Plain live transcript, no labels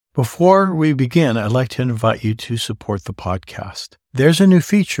Before we begin, I'd like to invite you to support the podcast. There's a new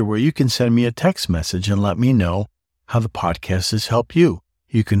feature where you can send me a text message and let me know how the podcast has helped you.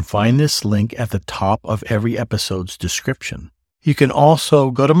 You can find this link at the top of every episode's description. You can also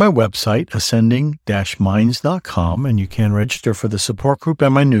go to my website, ascending-minds.com, and you can register for the support group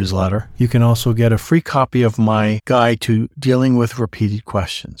and my newsletter. You can also get a free copy of my guide to dealing with repeated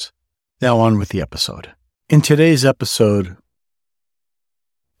questions. Now on with the episode. In today's episode,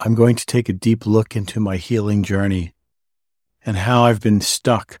 I'm going to take a deep look into my healing journey and how I've been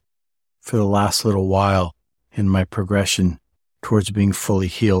stuck for the last little while in my progression towards being fully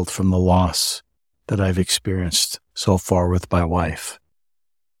healed from the loss that I've experienced so far with my wife.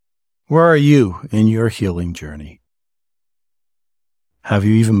 Where are you in your healing journey? Have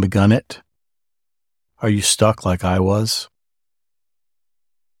you even begun it? Are you stuck like I was?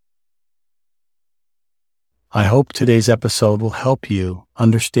 I hope today's episode will help you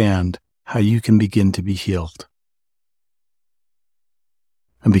understand how you can begin to be healed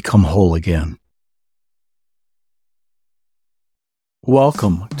and become whole again.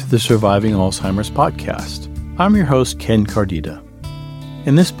 Welcome to the Surviving Alzheimer's podcast. I'm your host, Ken Cardita.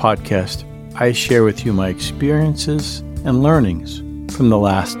 In this podcast, I share with you my experiences and learnings from the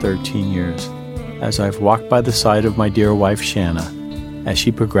last 13 years as I've walked by the side of my dear wife, Shanna, as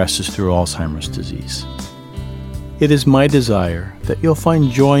she progresses through Alzheimer's disease. It is my desire that you'll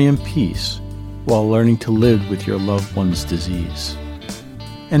find joy and peace while learning to live with your loved one's disease,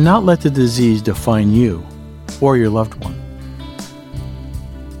 and not let the disease define you or your loved one.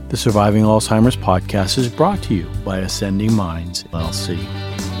 The Surviving Alzheimer's podcast is brought to you by Ascending Minds, LLC.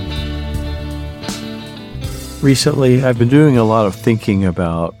 Recently, I've been doing a lot of thinking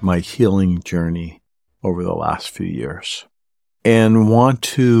about my healing journey over the last few years, and want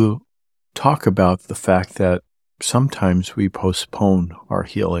to talk about the fact that sometimes we postpone our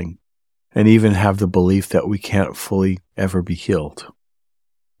healing and even have the belief that we can't fully ever be healed.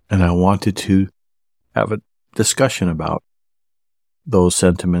 And I wanted to have a discussion about those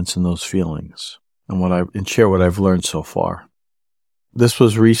sentiments and those feelings and share what I've learned so far. This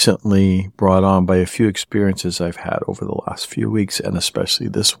was recently brought on by a few experiences I've had over the last few weeks, and especially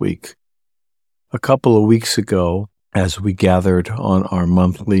this week. A couple of weeks ago, as we gathered on our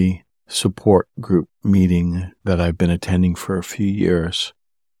monthly support group meeting that I've been attending for a few years,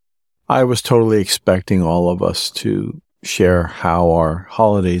 I was totally expecting all of us to share how our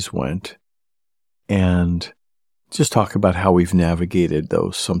holidays went and just talk about how we've navigated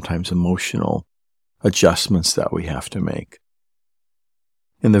those sometimes emotional adjustments that we have to make.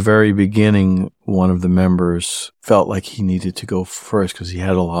 In the very beginning, one of the members felt like he needed to go first because he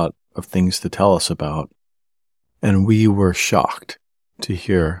had a lot of things to tell us about, and we were shocked to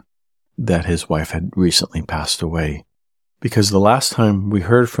hear that his wife had recently passed away, because the last time we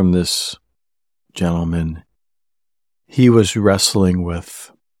heard from this gentleman, he was wrestling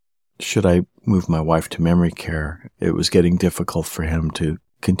with, should I move my wife to memory care? It was getting difficult for him to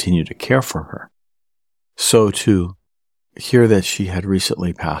continue to care for her. So to hear that she had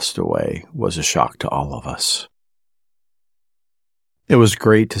recently passed away was a shock to all of us. It was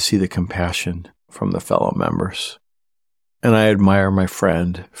great to see the compassion from the fellow members. And I admire my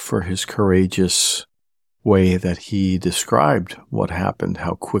friend for his courageous way that he described what happened,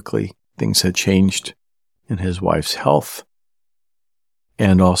 how quickly things had changed in his wife's health.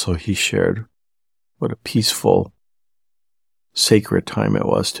 And also he shared what a peaceful, sacred time it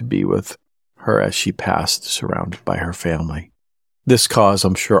was to be with her as she passed, surrounded by her family. This caused,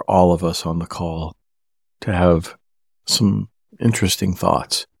 I'm sure, all of us on the call to have some interesting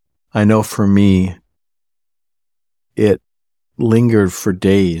thoughts. I know for me, it lingered for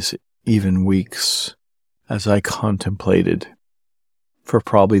days, even weeks, as I contemplated for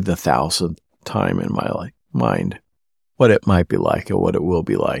probably the 1,000th time in my mind what it might be like and what it will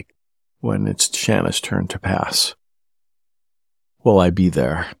be like when it's Shanna's turn to pass. Will I be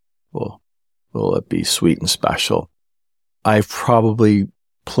there? Will it be sweet and special? I've probably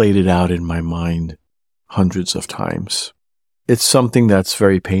played it out in my mind hundreds of times. It's something that's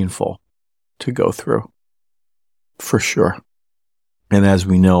very painful to go through, for sure. And as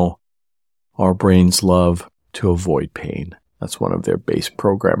we know, our brains love to avoid pain. That's one of their base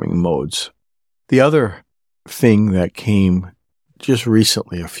programming modes. The other thing that came just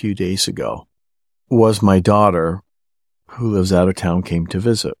recently, a few days ago, was my daughter, who lives out of town, came to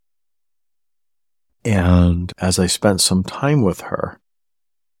visit. And as I spent some time with her,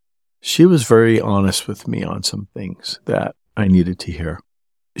 she was very honest with me on some things that I needed to hear.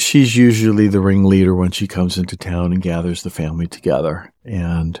 She's usually the ringleader when she comes into town and gathers the family together.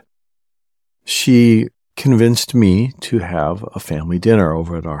 And she convinced me to have a family dinner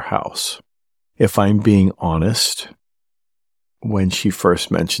over at our house. If I'm being honest, when she first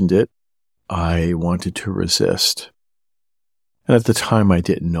mentioned it, I wanted to resist. And at the time, I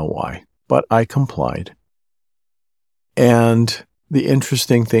didn't know why, but I complied. And the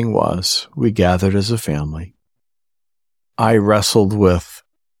interesting thing was, we gathered as a family. I wrestled with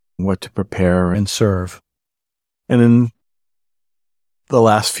what to prepare and serve. And in the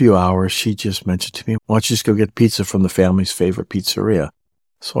last few hours, she just mentioned to me, why don't you just go get pizza from the family's favorite pizzeria?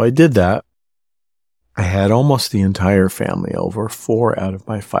 So I did that. I had almost the entire family over, 4 out of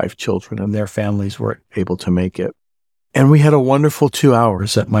my 5 children and their families were able to make it. And we had a wonderful 2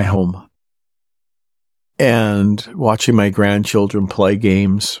 hours at my home. And watching my grandchildren play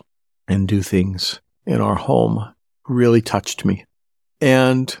games and do things in our home really touched me.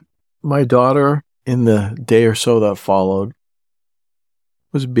 And my daughter, in the day or so that followed,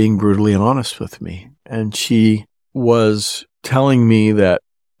 was being brutally honest with me. And she was telling me that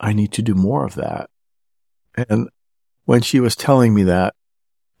I need to do more of that. And when she was telling me that,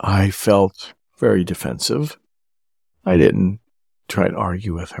 I felt very defensive. I didn't try to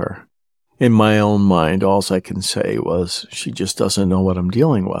argue with her. In my own mind, all I can say was, she just doesn't know what I'm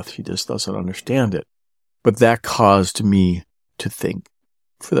dealing with. She just doesn't understand it. But that caused me to think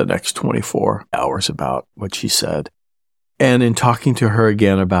for the next 24 hours about what she said. And in talking to her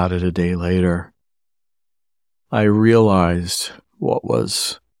again about it a day later, I realized what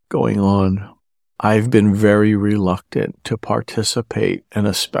was going on. I've been very reluctant to participate and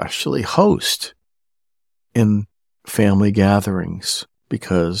especially host in family gatherings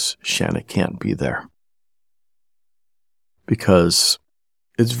because Shanna can't be there. Because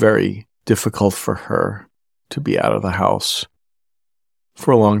it's very difficult for her to be out of the house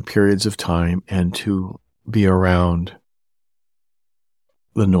for long periods of time and to be around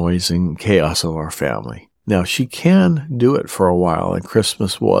the noise and chaos of our family. Now, she can do it for a while, and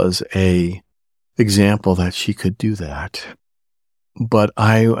Christmas was an example that she could do that. But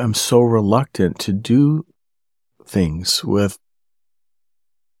I am so reluctant to do things with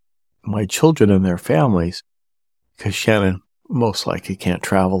my children and their families because Shannon most likely can't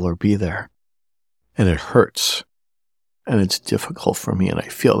travel or be there. And it hurts. And it's difficult for me. And I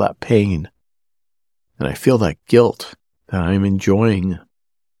feel that pain. And I feel that guilt that I'm enjoying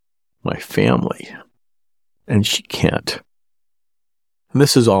my family. And she can't. And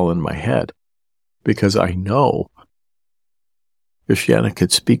this is all in my head. Because I know if Shannon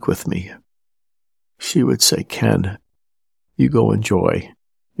could speak with me, she would say, Ken, you go enjoy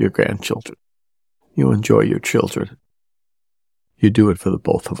your grandchildren. You enjoy your children. You do it for the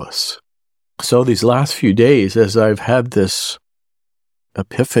both of us. So these last few days, as I've had this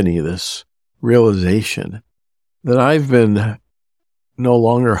epiphany, this realization that I've been no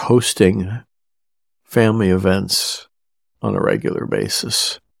longer hosting family events on a regular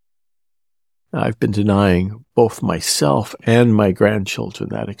basis. I've been denying both myself and my grandchildren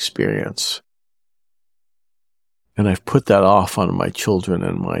that experience. And I've put that off on my children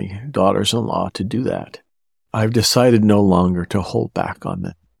and my daughters-in-law to do that. I've decided no longer to hold back on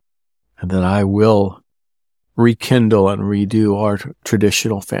that. And that I will rekindle and redo our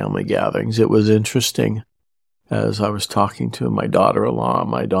traditional family gatherings. It was interesting as I was talking to my daughter-in-law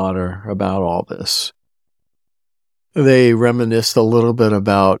and my daughter about all this. They reminisced a little bit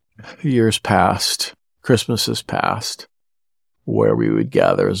about years past, Christmases past, where we would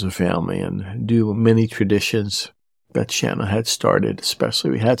gather as a family and do many traditions that Shanna had started. Especially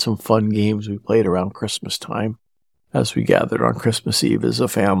we had some fun games we played around Christmas time as we gathered on Christmas Eve as a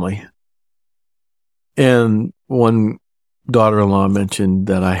family. And one daughter-in-law mentioned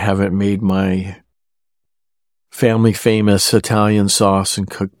that I haven't made my family famous Italian sauce and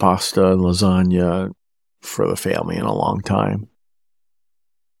cooked pasta and lasagna for the family in a long time.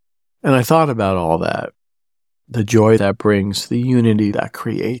 And I thought about all that, the joy that brings, the unity that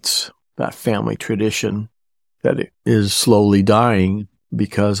creates, that family tradition that it is slowly dying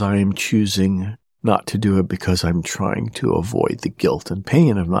because I am choosing not to do it because I'm trying to avoid the guilt and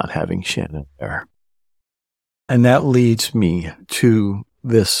pain of not having Shannon there. And that leads me to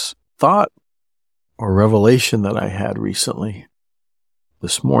this thought or revelation that I had recently,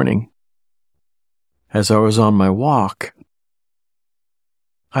 this morning. As I was on my walk,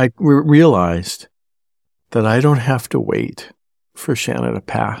 I realized that I don't have to wait for Shanna to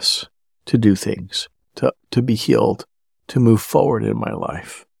pass, to do things, to be healed, to move forward in my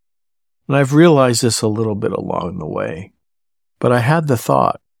life. And I've realized this a little bit along the way. But I had the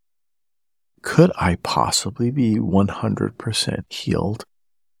thought, could I possibly be 100% healed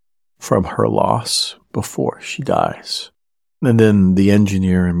from her loss before she dies? And then the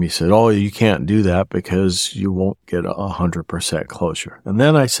engineer in me said, oh, you can't do that because you won't get 100% closure. And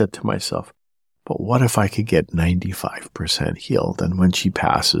then I said to myself, but what if I could get 95% healed? And when she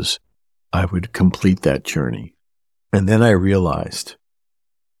passes, I would complete that journey. And then I realized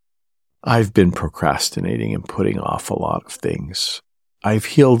I've been procrastinating and putting off a lot of things. I've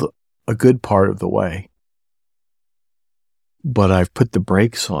healed a good part of the way, but I've put the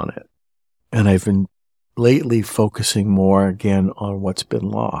brakes on it. And I've been lately focusing more again on what's been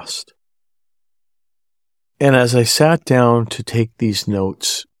lost. And as I sat down to take these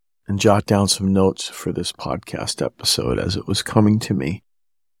notes and jot down some notes for this podcast episode as it was coming to me,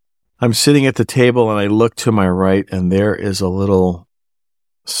 I'm sitting at the table and I look to my right and there is a little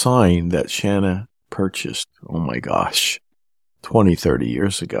sign that Shanna purchased, oh my gosh, 20, 30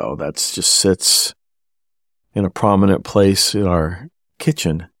 years ago. That just sits in a prominent place in our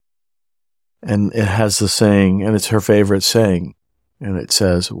kitchen. And it has the saying, and it's her favorite saying, and it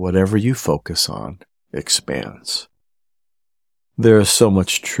says, whatever you focus on expands. There is so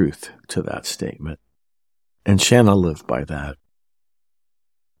much truth to that statement. And Shanna lived by that.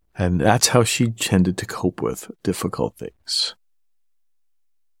 And that's how she tended to cope with difficult things.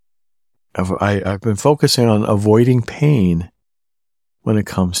 I've been focusing on avoiding pain when it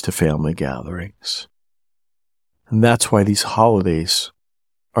comes to family gatherings. And that's why these holidays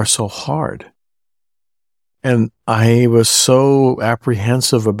are so hard. And I was so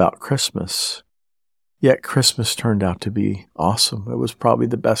apprehensive about Christmas, yet Christmas turned out to be awesome. It was probably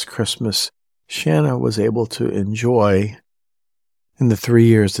the best Christmas Shanna was able to enjoy in the 3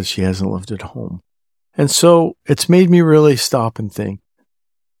 years that she hasn't lived at home. And so it's made me really stop and think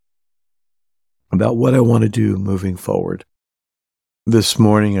about what I want to do moving forward. This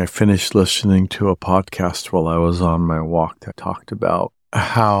morning, I finished listening to a podcast while I was on my walk that talked about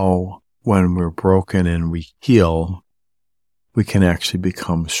how when we're broken and we heal, we can actually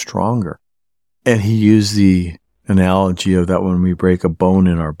become stronger. And he used the analogy of that when we break a bone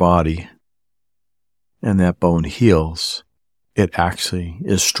in our body and that bone heals, it actually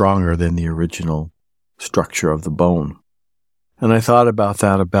is stronger than the original structure of the bone. And I thought about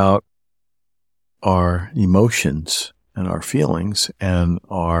that, about our emotions and our feelings and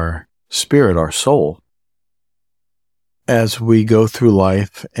our spirit, our soul. As we go through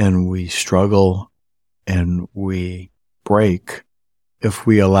life and we struggle and we break, if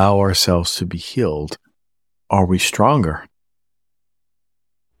we allow ourselves to be healed, are we stronger?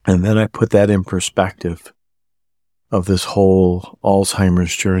 And then I put that in perspective of this whole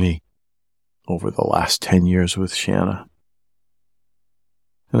Alzheimer's journey over the last 10 years with Shanna,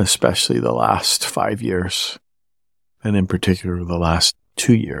 and especially the last 5 years, and in particular the last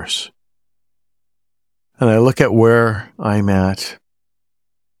 2 years. And I look at where I'm at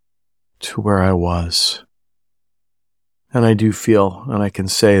to where I was, and I do feel, and I can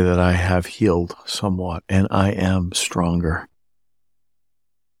say that I have healed somewhat, and I am stronger.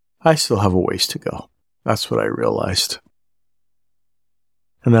 I still have a ways to go. That's what I realized.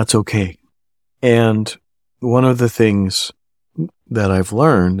 And that's okay. And one of the things that I've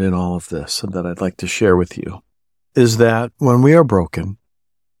learned in all of this and that I'd like to share with you is that when we are broken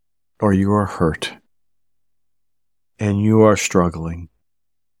or you are hurt and you are struggling,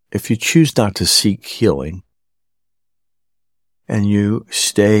 if you choose not to seek healing and you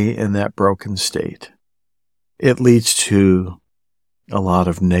stay in that broken state, it leads to a lot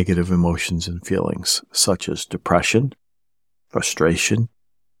of negative emotions and feelings, such as depression, frustration,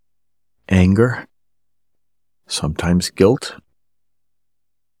 anger, sometimes guilt.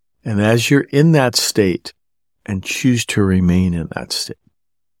 And as you're in that state and choose to remain in that state,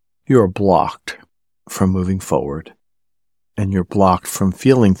 you are blocked from moving forward, and you're blocked from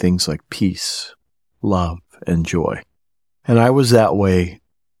feeling things like peace, love, and joy. And I was that way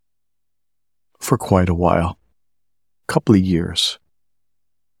for quite a while, a couple of years.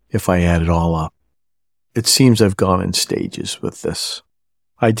 If I add it all up, it seems I've gone in stages with this.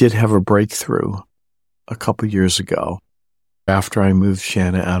 I did have a breakthrough a couple years ago. After I moved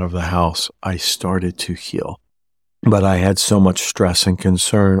Shanna out of the house, I started to heal. But I had so much stress and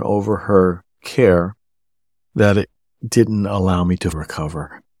concern over her care that it didn't allow me to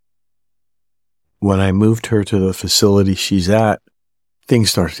recover. When I moved her to the facility she's at,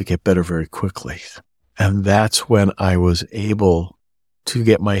 things started to get better very quickly. And that's when I was able to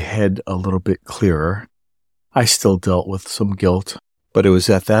get my head a little bit clearer. I still dealt with some guilt, but it was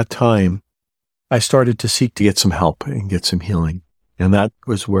at that time I started to seek to get some help and get some healing. And that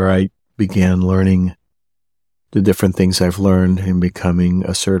was where I began learning the different things I've learned in becoming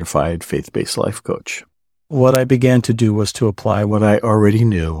a certified faith-based life coach. What I began to do was to apply what I already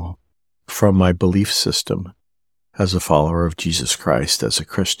knew from my belief system as a follower of Jesus Christ, as a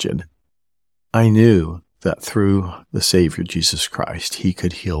Christian, I knew that through the Savior, Jesus Christ, he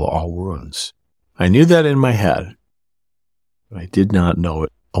could heal all wounds. I knew that in my head, but I did not know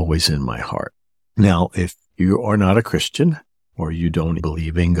it always in my heart. Now, if you are not a Christian or you don't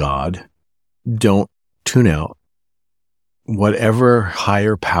believe in God, don't tune out. Whatever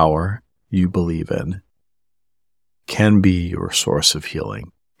higher power you believe in can be your source of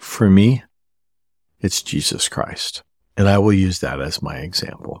healing. For me, it's Jesus Christ, and I will use that as my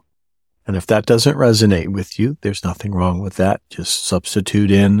example. And if that doesn't resonate with you, there's nothing wrong with that. Just substitute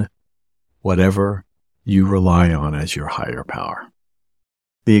in whatever you rely on as your higher power.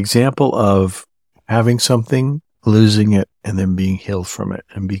 The example of having something, losing it, and then being healed from it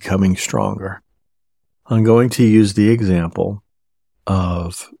and becoming stronger. I'm going to use the example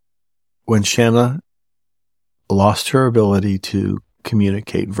of when Shanna lost her ability to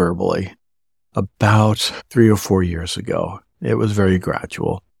communicate verbally about 3 or 4 years ago. It was very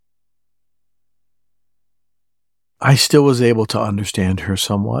gradual. I still was able to understand her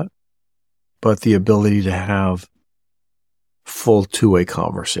somewhat, but the ability to have full two-way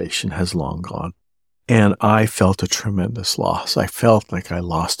conversation has long gone. And I felt a tremendous loss. I felt like I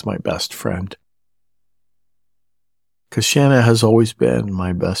lost my best friend. Because Shanna has always been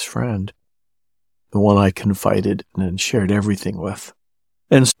my best friend, the one I confided and shared everything with.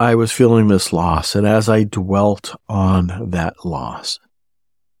 And I was feeling this loss. And as I dwelt on that loss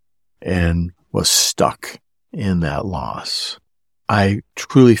and was stuck in that loss, I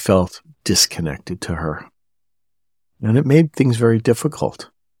truly felt disconnected to her. And it made things very difficult.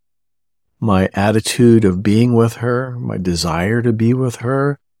 My attitude of being with her, my desire to be with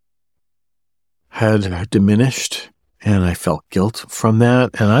her had diminished, and I felt guilt from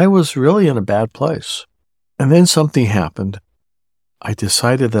that, and I was really in a bad place. And then something happened. I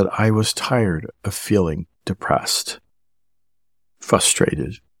decided that I was tired of feeling depressed,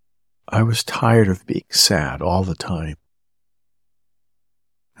 frustrated. I was tired of being sad all the time.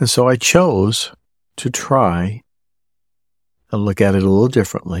 And so I chose to try and look at it a little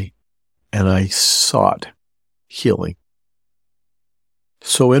differently, and I sought healing.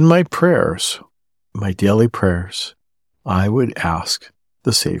 So in my prayers, my daily prayers, I would ask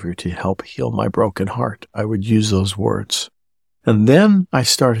the Savior to help heal my broken heart. I would use those words. And then I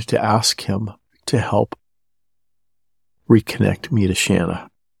started to ask him to help reconnect me to Shanna.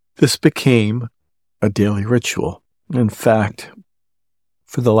 This became a daily ritual. In fact,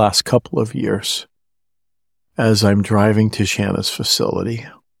 for the last couple of years, as I'm driving to Shanna's facility,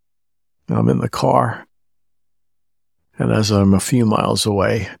 I'm in the car, and as I'm a few miles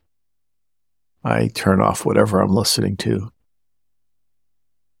away, I turn off whatever I'm listening to,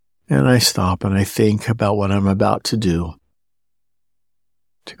 and I stop and I think about what I'm about to do,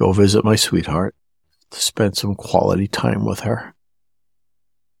 to go visit my sweetheart, to spend some quality time with her.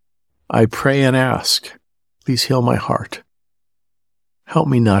 I pray and ask, please heal my heart. Help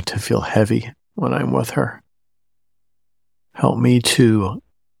me not to feel heavy when I'm with her. Help me to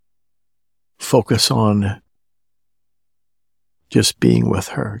focus on just being with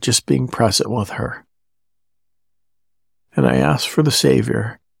her, just being present with her. And I ask for the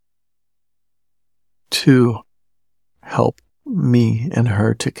Savior to help me and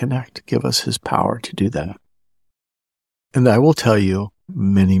her to connect, give us his power to do that. And I will tell you,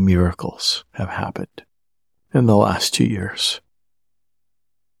 many miracles have happened in the last 2 years.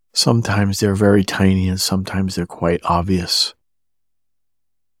 Sometimes they're very tiny and sometimes they're quite obvious.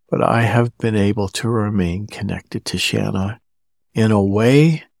 But I have been able to remain connected to Shanna in a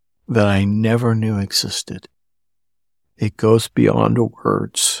way that I never knew existed. It goes beyond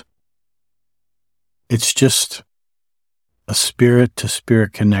words. It's just a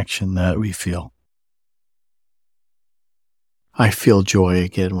spirit-to-spirit connection that we feel. I feel joy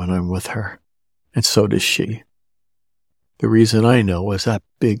again when I'm with her, and so does she. The reason I know is that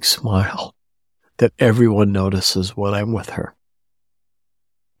big smile that everyone notices when I'm with her.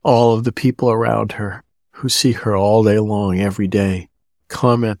 All of the people around her who see her all day long, every day,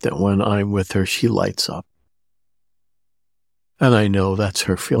 comment that when I'm with her, she lights up. And I know that's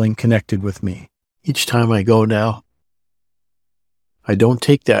her feeling connected with me. Each time I go now, I don't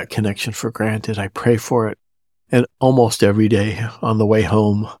take that connection for granted. I pray for it. And almost every day on the way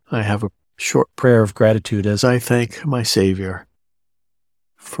home, I have a short prayer of gratitude as I thank my Savior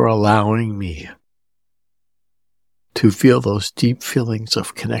for allowing me to feel those deep feelings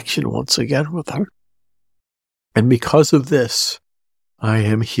of connection once again with her. And because of this, I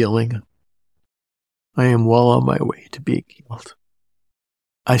am healing. I am well on my way to being healed.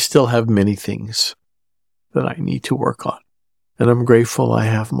 I still have many things that I need to work on, and I'm grateful I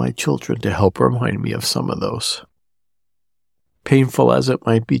have my children to help remind me of some of those. painful as it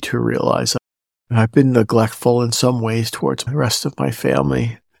might be to realize, I've been neglectful in some ways towards the rest of my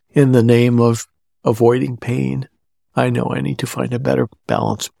family in the name of avoiding pain. I know I need to find a better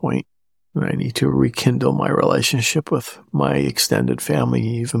balance point. I need to rekindle my relationship with my extended family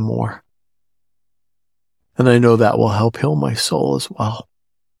even more. And I know that will help heal my soul as well.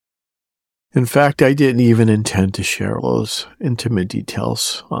 In fact, I didn't even intend to share those intimate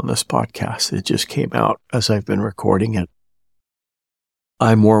details on this podcast. It just came out as I've been recording it.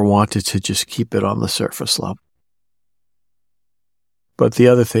 I more wanted to just keep it on the surface level. But the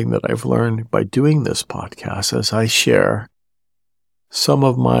other thing that I've learned by doing this podcast is I share some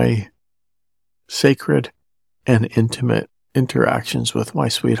of my sacred and intimate interactions with my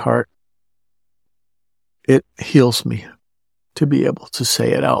sweetheart. It heals me to be able to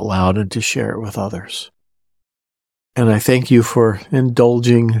say it out loud and to share it with others. And I thank you for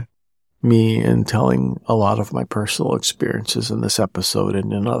indulging me in telling a lot of my personal experiences in this episode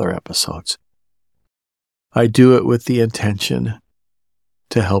and in other episodes. I do it with the intention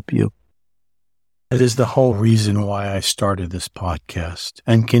to help you. It is the whole reason why I started this podcast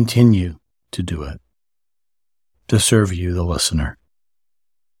and continue to do it, to serve you, the listener.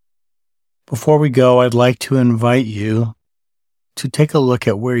 Before we go, I'd like to invite you to take a look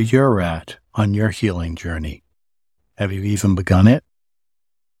at where you're at on your healing journey. Have you even begun it?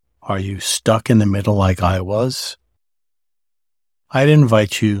 Are you stuck in the middle like I was? I'd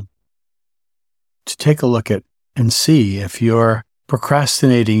invite you to take a look at and see if you're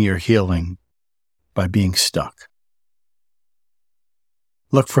procrastinating your healing by being stuck.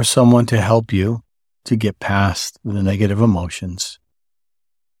 Look for someone to help you to get past the negative emotions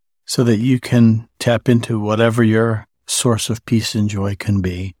so that you can tap into whatever your source of peace and joy can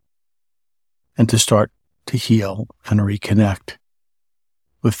be and to start to heal and reconnect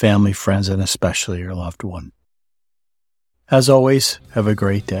with family, friends, and especially your loved one. As always, have a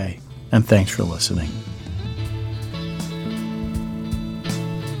great day, and thanks for listening.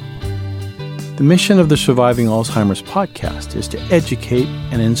 The mission of the Surviving Alzheimer's podcast is to educate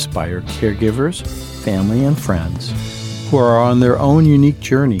and inspire caregivers, family, and friends who are on their own unique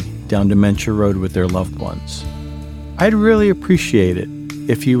journey down dementia road with their loved ones. I'd really appreciate it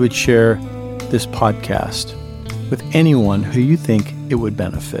if you would share this podcast with anyone who you think it would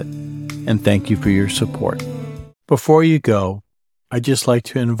benefit. And thank you for your support. Before you go, I'd just like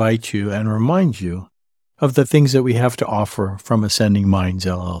to invite you and remind you of the things that we have to offer from Ascending Minds,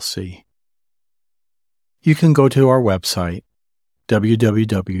 LLC. You can go to our website,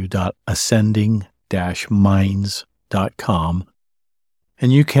 www.ascending-minds.com,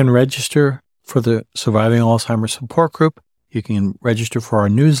 and you can register for the Surviving Alzheimer's Support Group. You can register for our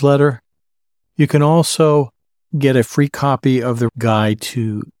newsletter. You can also get a free copy of the guide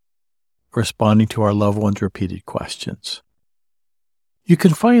to responding to our loved ones' repeated questions. You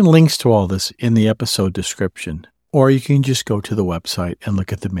can find links to all this in the episode description, or you can just go to the website and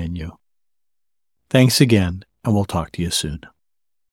look at the menu. Thanks again, and we'll talk to you soon.